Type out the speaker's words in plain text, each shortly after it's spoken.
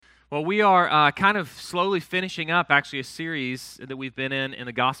Well, we are kind of slowly finishing up actually a series that we've been in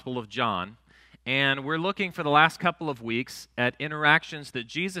the Gospel of John. And we're looking for the last couple of weeks at interactions that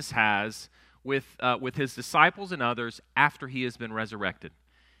Jesus has with his disciples and others after he has been resurrected.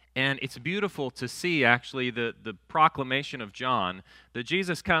 And it's beautiful to see actually the proclamation of John that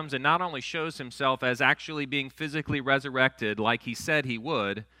Jesus comes and not only shows himself as actually being physically resurrected like he said he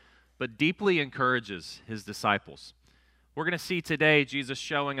would, but deeply encourages his disciples. We're going to see today Jesus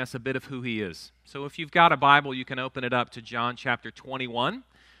showing us a bit of who he is. So if you've got a Bible, you can open it up to John chapter 21,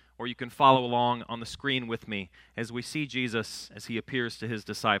 or you can follow along on the screen with me as we see Jesus as he appears to his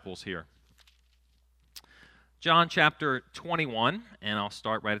disciples here. John chapter 21, and I'll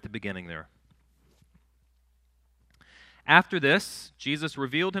start right at the beginning there. After this, Jesus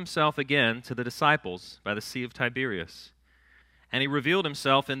revealed himself again to the disciples by the Sea of Tiberias. And he revealed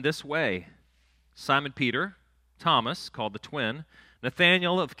himself in this way: Simon Peter, Thomas, called the twin,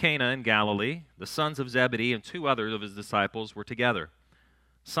 Nathanael of Cana in Galilee, the sons of Zebedee, and two others of his disciples were together.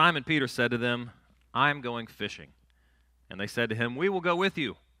 Simon Peter said to them, "I am going fishing." And they said to him, "We will go with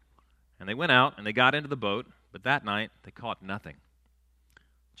you." And they went out, and they got into the boat, but that night they caught nothing.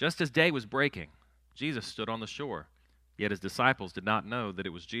 Just as day was breaking, Jesus stood on the shore, yet his disciples did not know that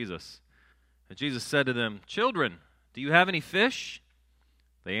it was Jesus. And Jesus said to them, "Children, do you have any fish?"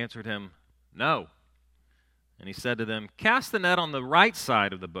 They answered him, "No." And he said to them, "Cast the net on the right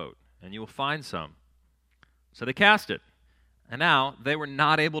side of the boat, and you will find some." So they cast it, and now they were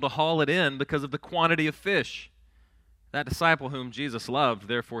not able to haul it in because of the quantity of fish. That disciple whom Jesus loved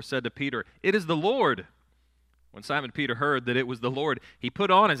therefore said to Peter, "It is the Lord." When Simon Peter heard that it was the Lord, he put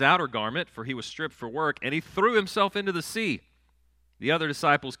on his outer garment, for he was stripped for work, and he threw himself into the sea. The other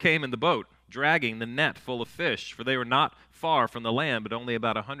disciples came in the boat, dragging the net full of fish, for they were not far from the land, but only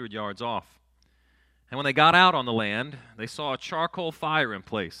about 100 yards off. And when they got out on the land, they saw a charcoal fire in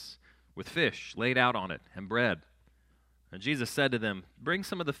place, with fish laid out on it, and bread. And Jesus said to them, "Bring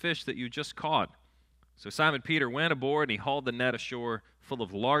some of the fish that you just caught." So Simon Peter went aboard, and he hauled the net ashore full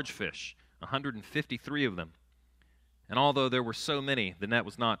of large fish, 153 of them. And although there were so many, the net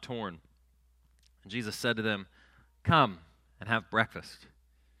was not torn. And Jesus said to them, "Come and have breakfast."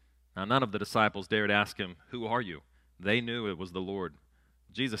 Now none of the disciples dared ask him, "Who are you?" They knew it was the Lord.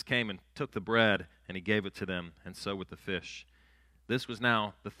 Jesus came and took the bread, and he gave it to them, and so with the fish. This was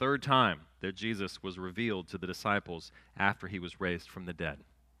now the third time that Jesus was revealed to the disciples after he was raised from the dead.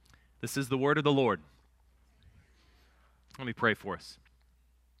 This is the word of the Lord. Let me pray for us.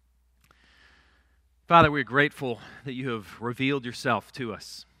 Father, we're grateful that you have revealed yourself to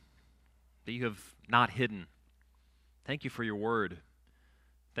us, that you have not hidden. Thank you for your word.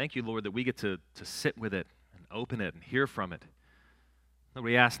 Thank you, Lord, that we get to sit with it and open it and hear from it. Lord,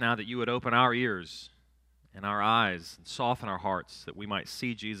 we ask now that you would open our ears and our eyes and soften our hearts, that we might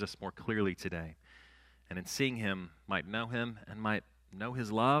see Jesus more clearly today, and in seeing him might know him and might know his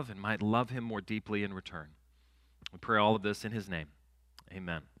love and might love him more deeply in return. We pray all of this in his name.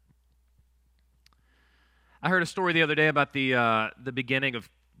 Amen. I heard a story the other day about the beginning of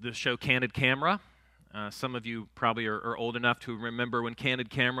the show Candid Camera. Some of you probably are old enough to remember when Candid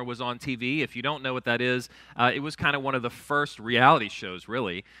Camera was on TV. If you don't know what that is, it was kind of one of the first reality shows,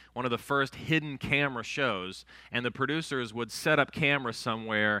 really, one of the first hidden camera shows, and the producers would set up cameras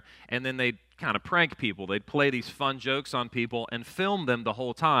somewhere, and then they'd kind of prank people. They'd play these fun jokes on people and film them the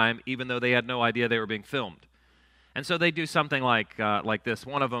whole time, even though they had no idea they were being filmed. And so they do something like this.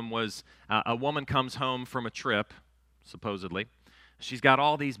 One of them was a woman comes home from a trip, supposedly. She's got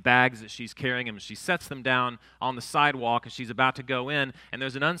all these bags that she's carrying, and she sets them down on the sidewalk, and she's about to go in, and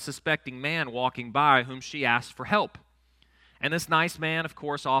there's an unsuspecting man walking by whom she asks for help. And this nice man, of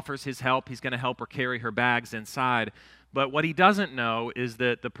course, offers his help. He's going to help her carry her bags inside. But what he doesn't know is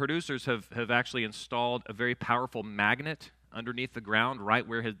that the producers have actually installed a very powerful magnet underneath the ground right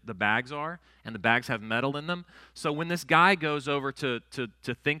where the bags are, and the bags have metal in them. So when this guy goes over to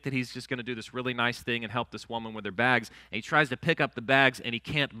think that he's just going to do this really nice thing and help this woman with her bags, and he tries to pick up the bags and he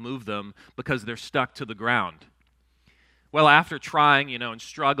can't move them because they're stuck to the ground. Well, after trying, and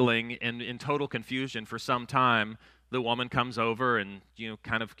struggling and in total confusion for some time, the woman comes over and,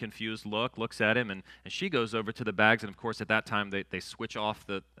 kind of confused looks at him, and she goes over to the bags, and of course at that time they switch off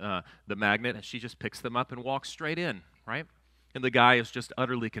the magnet, and she just picks them up and walks straight in, right? And the guy is just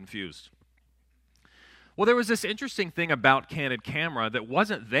utterly confused. Well, there was this interesting thing about Candid Camera that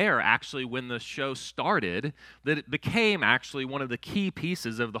wasn't there actually when the show started, that it became actually one of the key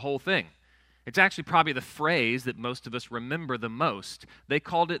pieces of the whole thing. It's actually probably the phrase that most of us remember the most. They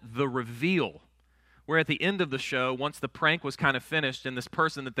called it the reveal. where at the end of the show, once the prank was kind of finished and this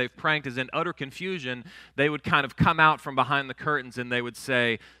person that they've pranked is in utter confusion, they would kind of come out from behind the curtains and they would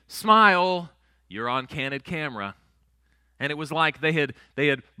say, "Smile, you're on candid camera." And it was like they had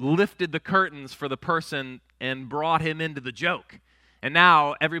lifted the curtains for the person and brought him into the joke. And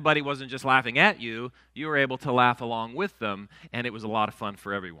now everybody wasn't just laughing at you, you were able to laugh along with them, and it was a lot of fun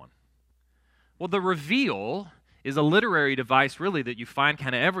for everyone. Well, the reveal is a literary device really that you find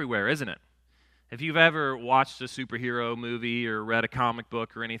kind of everywhere, isn't it? If you've ever watched a superhero movie or read a comic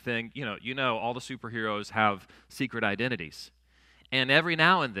book or anything, you know all the superheroes have secret identities. And every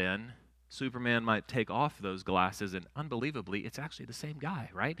now and then, Superman might take off those glasses, and unbelievably, it's actually the same guy,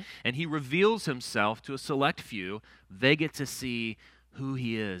 right? And he reveals himself to a select few. They get to see who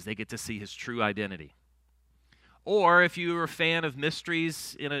he is. They get to see his true identity. Or if you're a fan of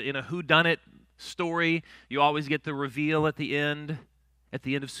mysteries in a whodunit story, you always get the reveal at the end. At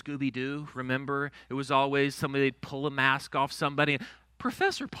the end of Scooby-Doo, remember? It was always somebody'd pull a mask off somebody.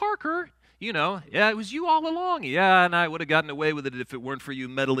 "Professor Parker, yeah, it was you all along." "Yeah, and I would have gotten away with it if it weren't for you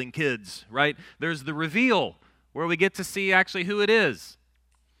meddling kids," right? There's the reveal where we get to see actually who it is.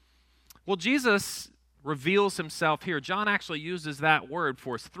 Well, Jesus reveals himself here. John actually uses that word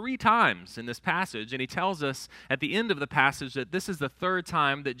for us 3 times in this passage, and he tells us at the end of the passage that this is the 3rd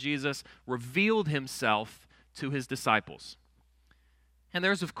time that Jesus revealed himself to his disciples. And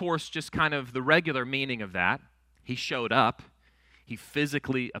there's, of course, just kind of the regular meaning of that. He showed up. He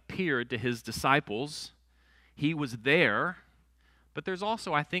physically appeared to his disciples. He was there. But there's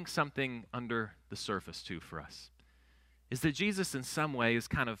also, I think, something under the surface, too, for us. Is that Jesus, in some way, is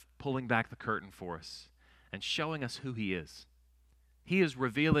kind of pulling back the curtain for us and showing us who he is. He is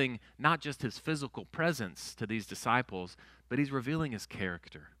revealing not just his physical presence to these disciples, but he's revealing his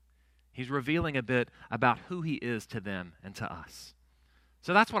character. He's revealing a bit about who he is to them and to us.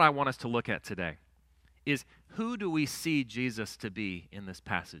 So that's what I want us to look at today, is who do we see Jesus to be in this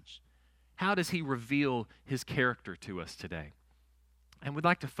passage? How does he reveal his character to us today? And we'd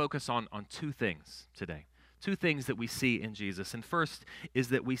like to focus on 2 things today, 2 things that we see in Jesus. And first is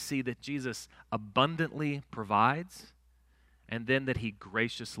that we see that Jesus abundantly provides, and then that he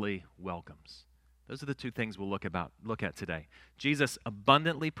graciously welcomes. Those are the 2 things we'll look at today. Jesus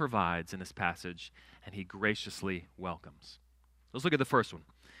abundantly provides in this passage, and he graciously welcomes. Let's look at the first one.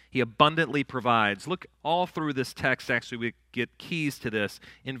 He abundantly provides. Look all through this text, actually, we get keys to this.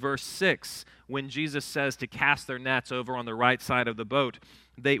 In verse 6, when Jesus says to cast their nets over on the right side of the boat,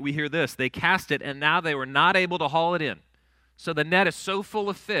 we hear this: "They cast it, and now they were not able to haul it in." So the net is so full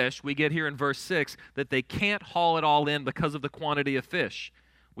of fish, we get here in verse 6, that they can't haul it all in because of the quantity of fish.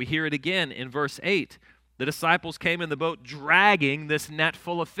 We hear it again in verse 8. The disciples came in the boat dragging this net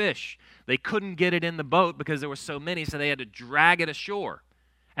full of fish. They couldn't get it in the boat because there were so many, so they had to drag it ashore.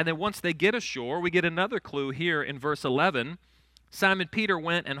 And then once they get ashore, we get another clue here in verse 11. Simon Peter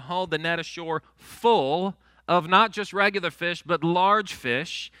went and hauled the net ashore full of not just regular fish, but large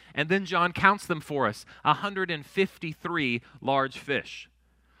fish. And then John counts them for us, 153 large fish.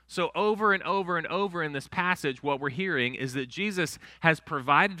 So over and over and over in this passage, what we're hearing is that Jesus has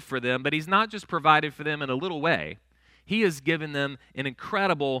provided for them, but he's not just provided for them in a little way. He has given them an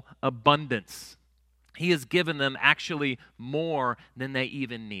incredible abundance. He has given them actually more than they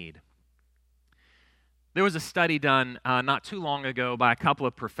even need. There was a study done not too long ago by a couple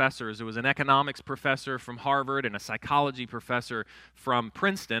of professors. It was an economics professor from Harvard and a psychology professor from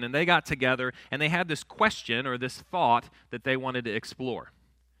Princeton, and they got together and they had this question or this thought that they wanted to explore.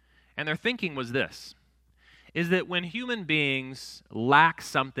 And their thinking was this, is that when human beings lack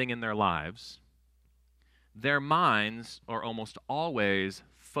something in their lives, their minds are almost always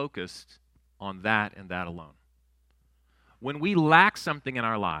focused on that and that alone. When we lack something in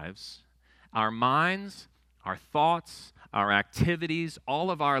our lives, our minds, our thoughts, our activities, all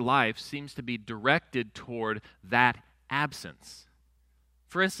of our life seems to be directed toward that absence.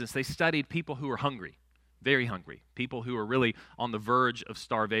 For instance, they studied people who were hungry, very hungry, people who are really on the verge of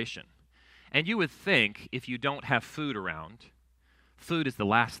starvation. And you would think if you don't have food around, food is the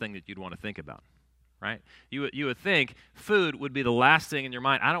last thing that you'd want to think about, right? You would think food would be the last thing in your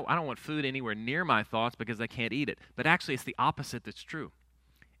mind. I don't want food anywhere near my thoughts because I can't eat it. But actually it's the opposite that's true,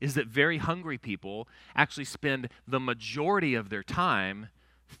 is that very hungry people actually spend the majority of their time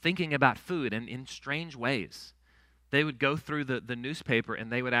thinking about food and in strange ways. They would go through the newspaper and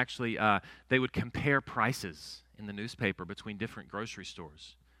they would actually they would compare prices in the newspaper between different grocery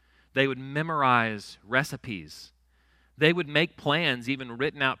stores. They would memorize recipes. They would make plans, even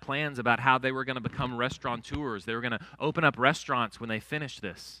written out plans about how they were going to become restaurateurs. They were going to open up restaurants when they finished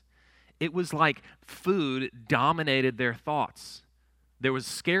this. It was like food dominated their thoughts. There was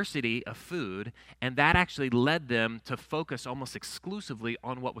scarcity of food, and that actually led them to focus almost exclusively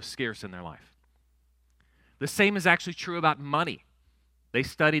on what was scarce in their life. The same is actually true about money. They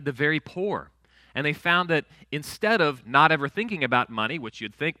studied the very poor, and they found that instead of not ever thinking about money, which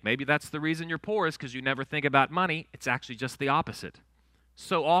you'd think maybe that's the reason you're poor is because you never think about money, it's actually just the opposite.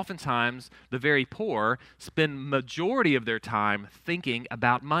 So oftentimes, the very poor spend majority of their time thinking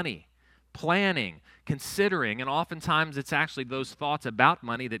about money, planning, considering, and oftentimes it's actually those thoughts about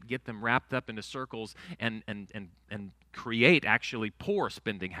money that get them wrapped up into circles and create actually poor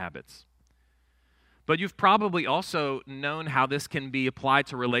spending habits. But you've probably also known how this can be applied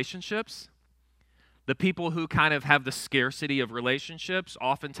to relationships. The people who kind of have the scarcity of relationships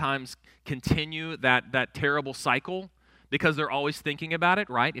oftentimes continue that terrible cycle because they're always thinking about it,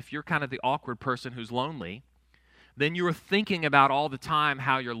 right? If you're kind of the awkward person who's lonely, then you're thinking about all the time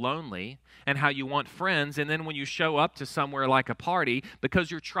how you're lonely and how you want friends, and then when you show up to somewhere like a party, because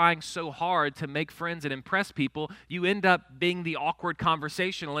you're trying so hard to make friends and impress people, you end up being the awkward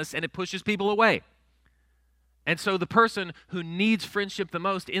conversationalist, and it pushes people away. And so the person who needs friendship the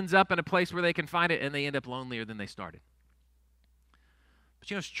most ends up in a place where they can find it, and they end up lonelier than they started.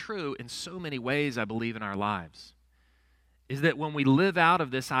 But it's true in so many ways, I believe, in our lives, is that when we live out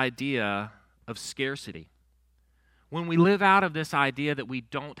of this idea of scarcity, when we live out of this idea that we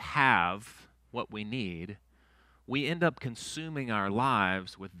don't have what we need, we end up consuming our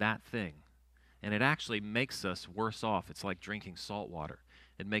lives with that thing. And it actually makes us worse off. It's like drinking salt water.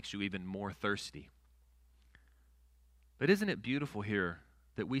 It makes you even more thirsty. But isn't it beautiful here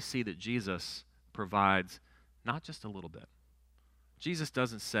that we see that Jesus provides not just a little bit? Jesus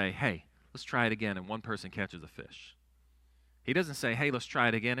doesn't say, hey, let's try it again, and one person catches a fish. He doesn't say, hey, let's try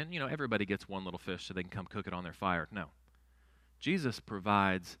it again, and everybody gets one little fish so they can come cook it on their fire. No. Jesus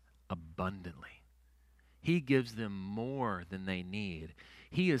provides abundantly. He gives them more than they need.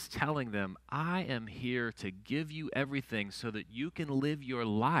 He is telling them, I am here to give you everything so that you can live your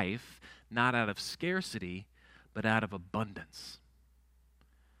life not out of scarcity, but out of abundance.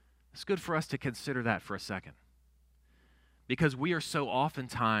 It's good for us to consider that for a second, because we are so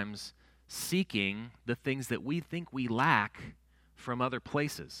oftentimes seeking the things that we think we lack from other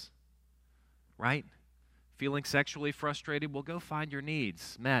places, right? Feeling sexually frustrated, well, go find your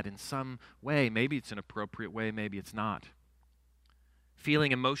needs met in some way. Maybe it's an appropriate way, maybe it's not.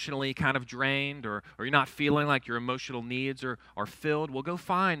 Feeling emotionally kind of drained, or you're not feeling like your emotional needs are filled, well, go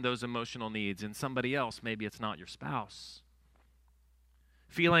find those emotional needs in somebody else. Maybe it's not your spouse.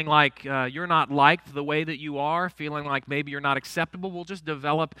 Feeling like you're not liked the way that you are, feeling like maybe you're not acceptable, well, just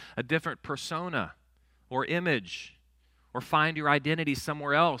develop a different persona or image, or find your identity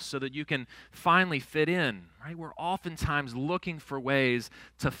somewhere else so that you can finally fit in, right? We're oftentimes looking for ways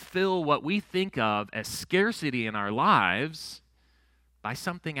to fill what we think of as scarcity in our lives by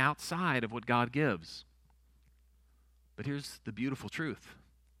something outside of what God gives. But here's the beautiful truth,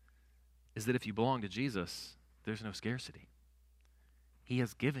 is that if you belong to Jesus, there's no scarcity. He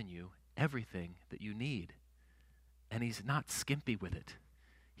has given you everything that you need, and He's not skimpy with it.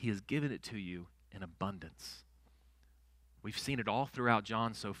 He has given it to you in abundance. We've seen it all throughout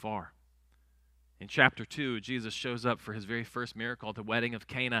John so far. In chapter 2, Jesus shows up for His very first miracle at the wedding of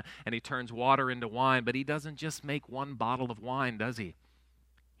Cana, and He turns water into wine, but He doesn't just make one bottle of wine, does He?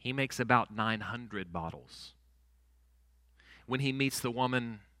 He makes about 900 bottles. When He meets the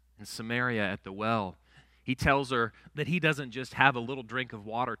woman in Samaria at the well, He tells her that He doesn't just have a little drink of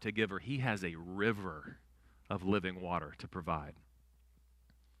water to give her, He has a river of living water to provide.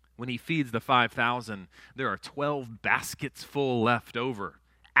 When He feeds the 5,000, there are 12 baskets full left over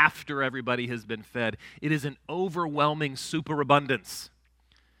after everybody has been fed. It is an overwhelming superabundance.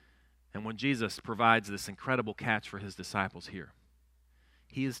 And when Jesus provides this incredible catch for His disciples here,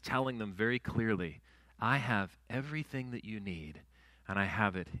 He is telling them very clearly, I have everything that you need, and I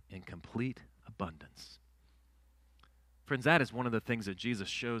have it in complete abundance. Friends, that is one of the things that Jesus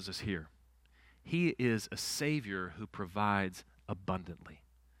shows us here. He is a Savior who provides abundantly.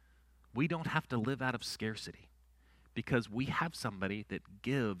 We don't have to live out of scarcity because we have somebody that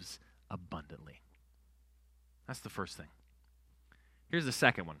gives abundantly. That's the first thing. Here's the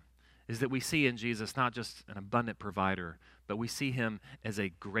second one, is that we see in Jesus not just an abundant provider, but we see Him as a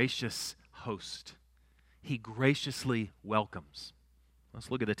gracious host. He graciously welcomes.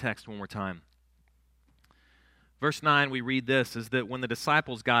 Let's look at the text one more time. Verse 9, we read this, is that when the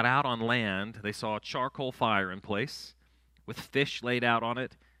disciples got out on land, they saw a charcoal fire in place with fish laid out on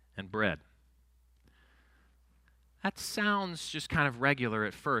it and bread. That sounds just kind of regular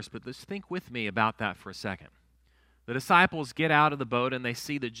at first, but let's think with me about that for a second. The disciples get out of the boat and they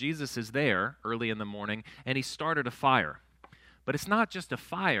see that Jesus is there early in the morning, and He started a fire. But it's not just a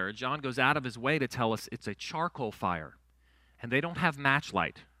fire. John goes out of his way to tell us it's a charcoal fire. And they don't have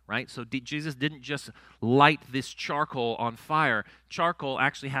matchlight, right? So Jesus didn't just light this charcoal on fire. Charcoal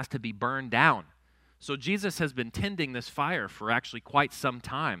actually has to be burned down. So Jesus has been tending this fire for actually quite some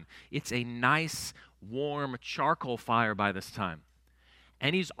time. It's a nice, warm charcoal fire by this time.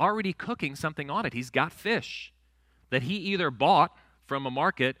 And he's already cooking something on it. He's got fish that he either bought from a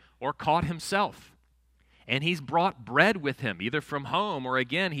market or caught himself. And he's brought bread with him, either from home or,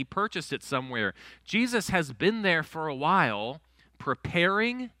 again, he purchased it somewhere. Jesus has been there for a while,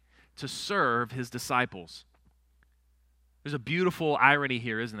 preparing to serve his disciples. There's a beautiful irony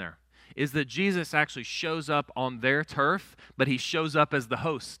here, isn't there? Is that Jesus actually shows up on their turf, but he shows up as the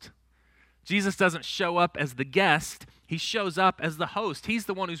host. Jesus doesn't show up as the guest. He shows up as the host. He's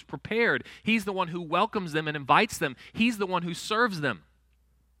the one who's prepared. He's the one who welcomes them and invites them. He's the one who serves them.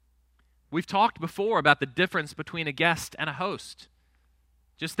 We've talked before about the difference between a guest and a host.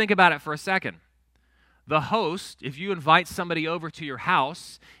 Just think about it for a second. The host, if you invite somebody over to your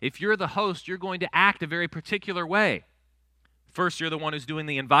house, if you're the host, you're going to act a very particular way. First, you're the one who's doing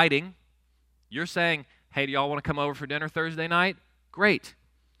the inviting. You're saying, hey, do y'all want to come over for dinner Thursday night? Great.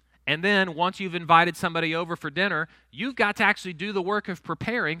 And then once you've invited somebody over for dinner, you've got to actually do the work of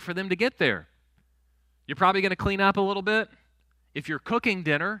preparing for them to get there. You're probably going to clean up a little bit. If you're cooking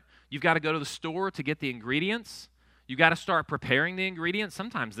dinner, you've got to go to the store to get the ingredients. You've got to start preparing the ingredients.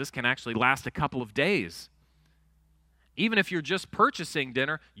 Sometimes this can actually last a couple of days. Even if you're just purchasing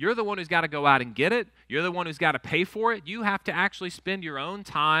dinner, you're the one who's got to go out and get it. You're the one who's got to pay for it. You have to actually spend your own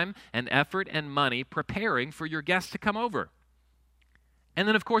time and effort and money preparing for your guests to come over. And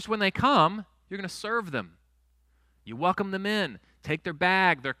then, of course, when they come, you're going to serve them. You welcome them in. Take their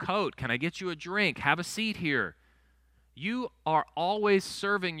bag, their coat. Can I get you a drink? Have a seat here. You are always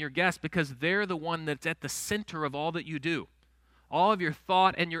serving your guests because they're the one that's at the center of all that you do. All of your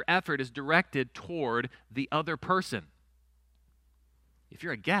thought and your effort is directed toward the other person. If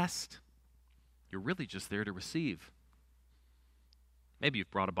you're a guest, you're really just there to receive. Maybe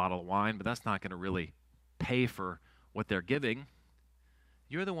you've brought a bottle of wine, but that's not going to really pay for what they're giving.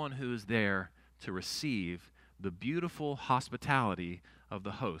 You're the one who is there to receive the beautiful hospitality of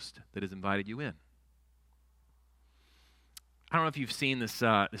the host that has invited you in. I don't know if you've seen this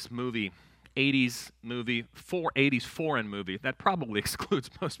movie, 80s movie, 80s foreign movie. That probably excludes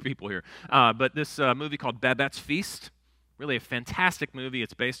most people here. But this movie called Babette's Feast, really a fantastic movie.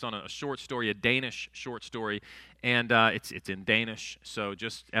 It's based on a short story, a Danish short story, and it's in Danish. So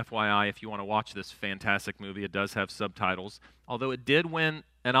just FYI, if you want to watch this fantastic movie, it does have subtitles, although it did win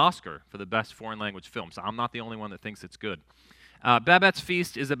an Oscar for the best foreign language film. So I'm not the only one that thinks it's good. Babette's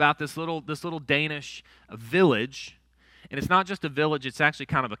Feast is about this little Danish village. And it's not just a village, it's actually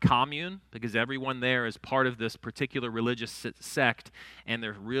kind of a commune because everyone there is part of this particular religious sect, and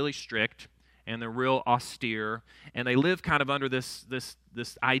they're really strict and they're real austere, and they live kind of under this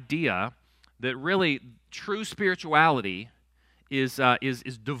idea that really true spirituality is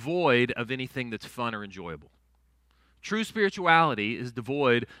devoid of anything that's fun or enjoyable. True spirituality is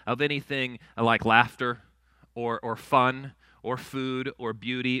devoid of anything like laughter or fun or food, or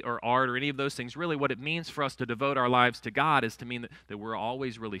beauty, or art, or any of those things. Really, what it means for us to devote our lives to God is to mean that we're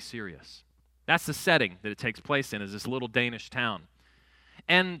always really serious. That's the setting that it takes place in, is this little Danish town.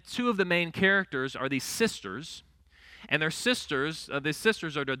 And two of the main characters are these sisters, and these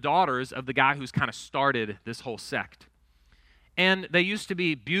sisters are the daughters of the guy who's kind of started this whole sect. And they used to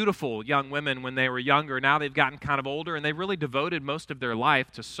be beautiful young women when they were younger. Now they've gotten kind of older, and they've really devoted most of their life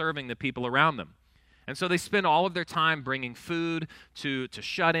to serving the people around them. And so they spend all of their time bringing food to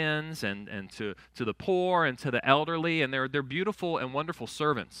shut-ins and to the poor and to the elderly, and they're beautiful and wonderful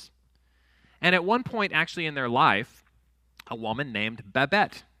servants. And at one point, actually, in their life, a woman named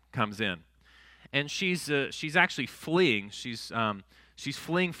Babette comes in, and she's actually fleeing. She's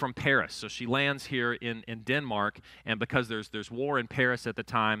fleeing from Paris, so she lands here in Denmark, and because there's war in Paris at the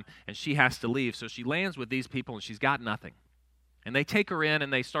time, and she has to leave, so she lands with these people, and she's got nothing. And they take her in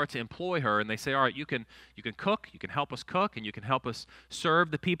and they start to employ her, and they say, all right, you can cook, you can help us cook, and you can help us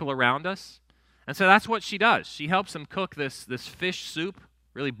serve the people around us. And so that's what she does. She helps them cook this fish soup,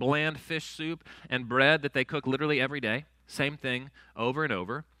 really bland fish soup, and bread that they cook literally every day. Same thing over and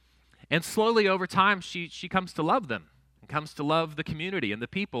over. And slowly over time, she comes to love them, and comes to love the community and the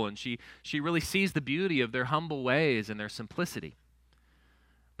people, and she really sees the beauty of their humble ways and their simplicity.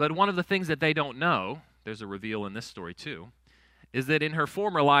 But one of the things that they don't know, there's a reveal in this story too, is that in her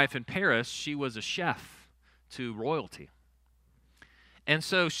former life in Paris, she was a chef to royalty. And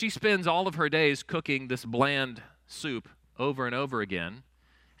so she spends all of her days cooking this bland soup over and over again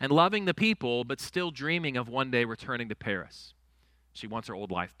and loving the people, but still dreaming of one day returning to Paris. She wants her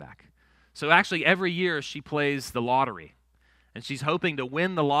old life back. So actually, every year she plays the lottery. And she's hoping to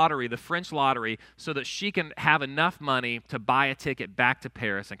win the lottery, the French lottery, so that she can have enough money to buy a ticket back to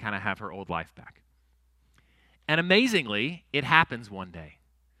Paris and kind of have her old life back. And amazingly, it happens one day.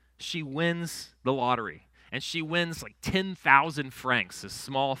 She wins the lottery. And she wins like 10,000 francs, a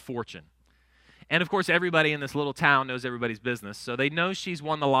small fortune. And of course, everybody in this little town knows everybody's business. So they know she's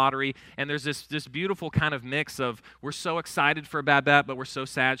won the lottery. And there's this beautiful kind of mix of, we're so excited for Babette, but we're so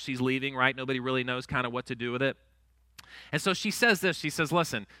sad she's leaving, right? Nobody really knows kind of what to do with it. And so she says this. She says,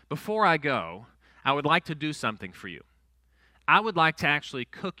 listen, before I go, I would like to do something for you. I would like to actually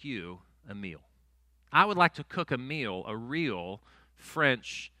cook you a meal. I would like to cook a meal, a real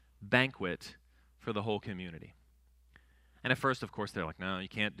French banquet for the whole community. And at first, of course, they're like, no, you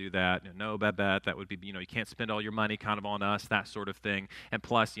can't do that. No, Babette, that would be, you can't spend all your money kind of on us, that sort of thing. And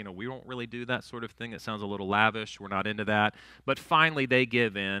plus, we don't really do that sort of thing. It sounds a little lavish. We're not into that. But finally, they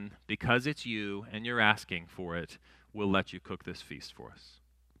give in. Because it's you and you're asking for it, we'll let you cook this feast for us.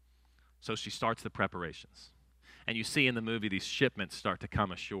 So she starts the preparations. And you see in the movie these shipments start to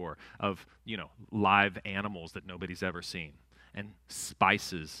come ashore of, live animals that nobody's ever seen, and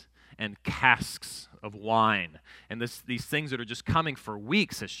spices and casks of wine, and these things that are just coming for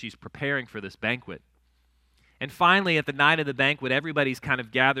weeks as she's preparing for this banquet. And finally, at the night of the banquet, everybody's kind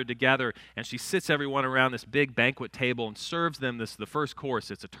of gathered together, and she sits everyone around this big banquet table and serves them the first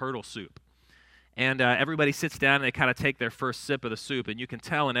course. It's a turtle soup. And everybody sits down and they kind of take their first sip of the soup, and you can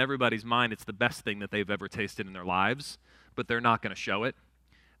tell in everybody's mind it's the best thing that they've ever tasted in their lives, but they're not going to show it.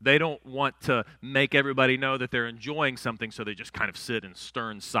 They don't want to make everybody know that they're enjoying something, so they just kind of sit in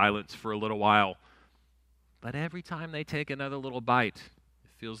stern silence for a little while. But every time they take another little bite, it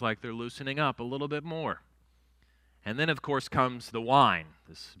feels like they're loosening up a little bit more. And then, of course, comes the wine,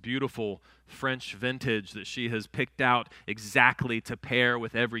 this beautiful French vintage that she has picked out exactly to pair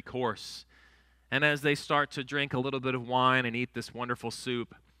with every course. And as they start to drink a little bit of wine and eat this wonderful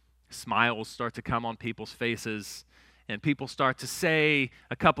soup, smiles start to come on people's faces, and people start to say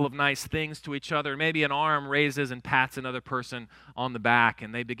a couple of nice things to each other. Maybe an arm raises and pats another person on the back,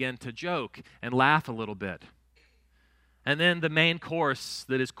 and they begin to joke and laugh a little bit. And then the main course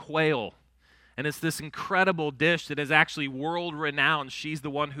that is quail, and it's this incredible dish that is actually world-renowned. She's the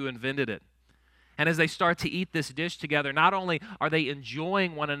one who invented it. And as they start to eat this dish together, not only are they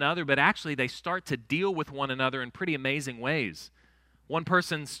enjoying one another, but actually they start to deal with one another in pretty amazing ways. One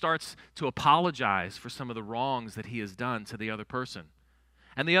person starts to apologize for some of the wrongs that he has done to the other person.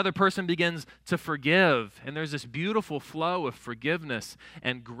 And the other person begins to forgive. And there's this beautiful flow of forgiveness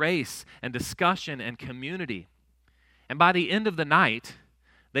and grace and discussion and community. And by the end of the night,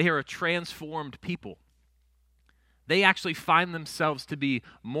 they are a transformed people. They actually find themselves to be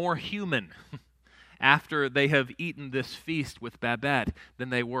more human after they have eaten this feast with Babette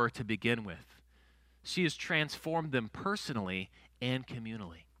than they were to begin with. She has transformed them personally and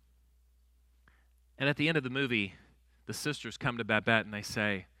communally. And at the end of the movie, the sisters come to Babette and they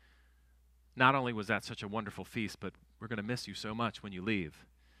say, not only was that such a wonderful feast, but we're going to miss you so much when you leave.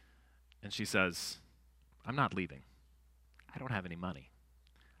 And she says, I'm not leaving. I don't have any money.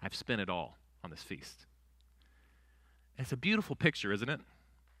 I've spent it all on this feast. It's a beautiful picture, isn't it?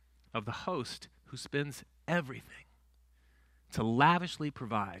 Of the host who spends everything to lavishly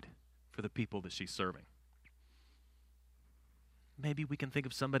provide for the people that she's serving. Maybe we can think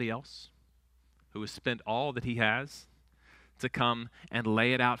of somebody else who has spent all that he has to come and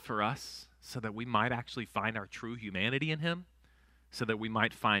lay it out for us so that we might actually find our true humanity in him, so that we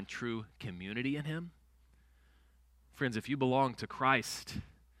might find true community in him. Friends, if you belong to Christ,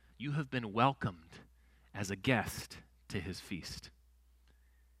 you have been welcomed as a guest to his feast.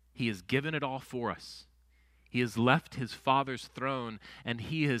 He has given it all for us. He has left his Father's throne, and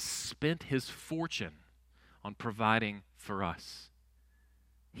he has spent his fortune on providing for us.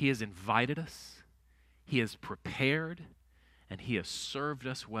 He has invited us, he has prepared, and he has served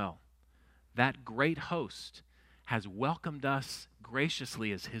us well. That great host has welcomed us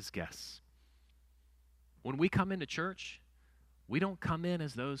graciously as his guests. When we come into church, we don't come in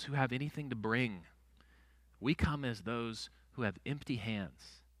as those who have anything to bring. We come as those who have empty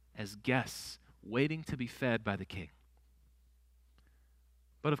hands, as guests waiting to be fed by the King.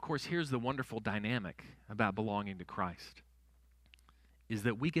 But of course, here's the wonderful dynamic about belonging to Christ, is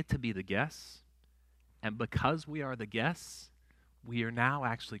that we get to be the guests, and because we are the guests, we are now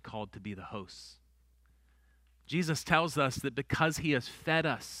actually called to be the hosts. Jesus tells us that because he has fed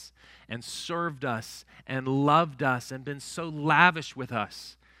us and served us and loved us and been so lavish with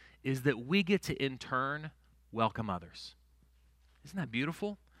us, is that we get to in turn welcome others. Isn't that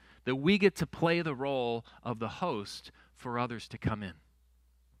beautiful? That we get to play the role of the host for others to come in.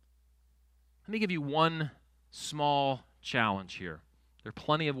 Let me give you one small challenge here. There are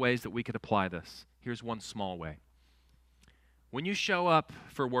plenty of ways that we could apply this. Here's one small way. When you show up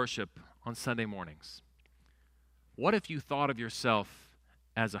for worship on Sunday mornings, what if you thought of yourself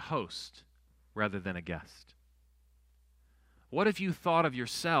as a host rather than a guest? What if you thought of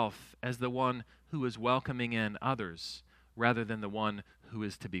yourself as the one who is welcoming in others rather than the one who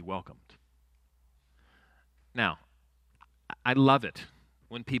is to be welcomed? Now, I love it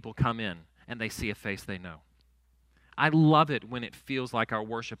when people come in and they see a face they know. I love it when it feels like our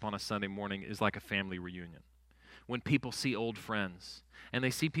worship on a Sunday morning is like a family reunion. When people see old friends and they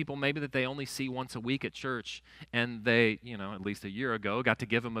see people maybe that they only see once a week at church, and they, at least a year ago, got to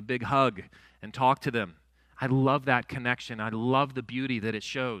give them a big hug and talk to them. I love that connection. I love the beauty that it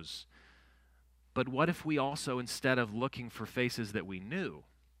shows. But what if we also, instead of looking for faces that we knew,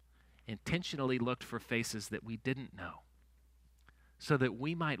 intentionally looked for faces that we didn't know, so that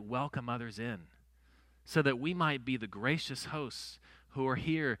we might welcome others in, so that we might be the gracious hosts who are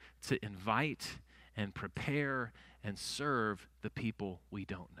here to invite and prepare and serve the people we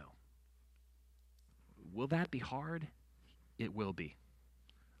don't know? Will that be hard? It will be.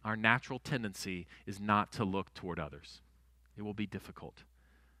 Our natural tendency is not to look toward others. It will be difficult.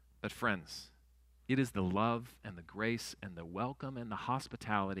 But friends, it is the love and the grace and the welcome and the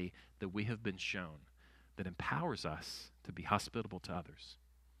hospitality that we have been shown that empowers us to be hospitable to others.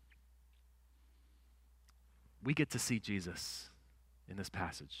 We get to see Jesus in this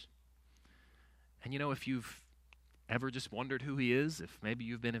passage. And if you've ever just wondered who he is, if maybe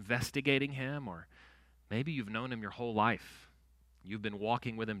you've been investigating him, or maybe you've known him your whole life, you've been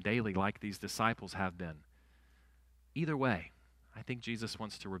walking with him daily like these disciples have been. Either way, I think Jesus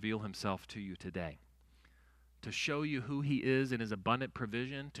wants to reveal himself to you today, to show you who he is in his abundant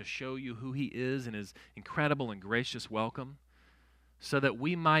provision, to show you who he is in his incredible and gracious welcome, so that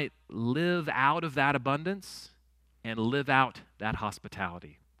we might live out of that abundance and live out that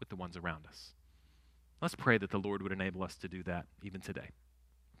hospitality with the ones around us. Let's pray that the Lord would enable us to do that even today.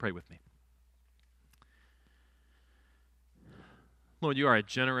 Pray with me. Lord, you are a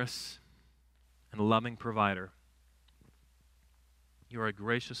generous and loving provider. You are a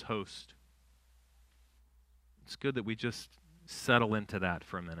gracious host. It's good that we just settle into that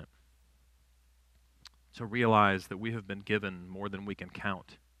for a minute, to realize that we have been given more than we can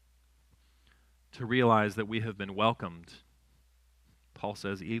count, to realize that we have been welcomed, Paul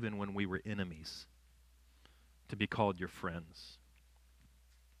says, even when we were enemies, to be called your friends.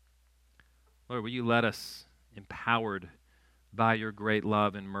 Lord, will you let us, empowered by your great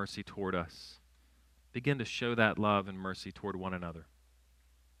love and mercy toward us, begin to show that love and mercy toward one another,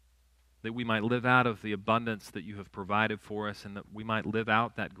 that we might live out of the abundance that you have provided for us, and that we might live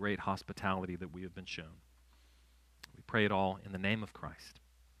out that great hospitality that we have been shown. We pray it all in the name of Christ.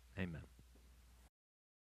 Amen.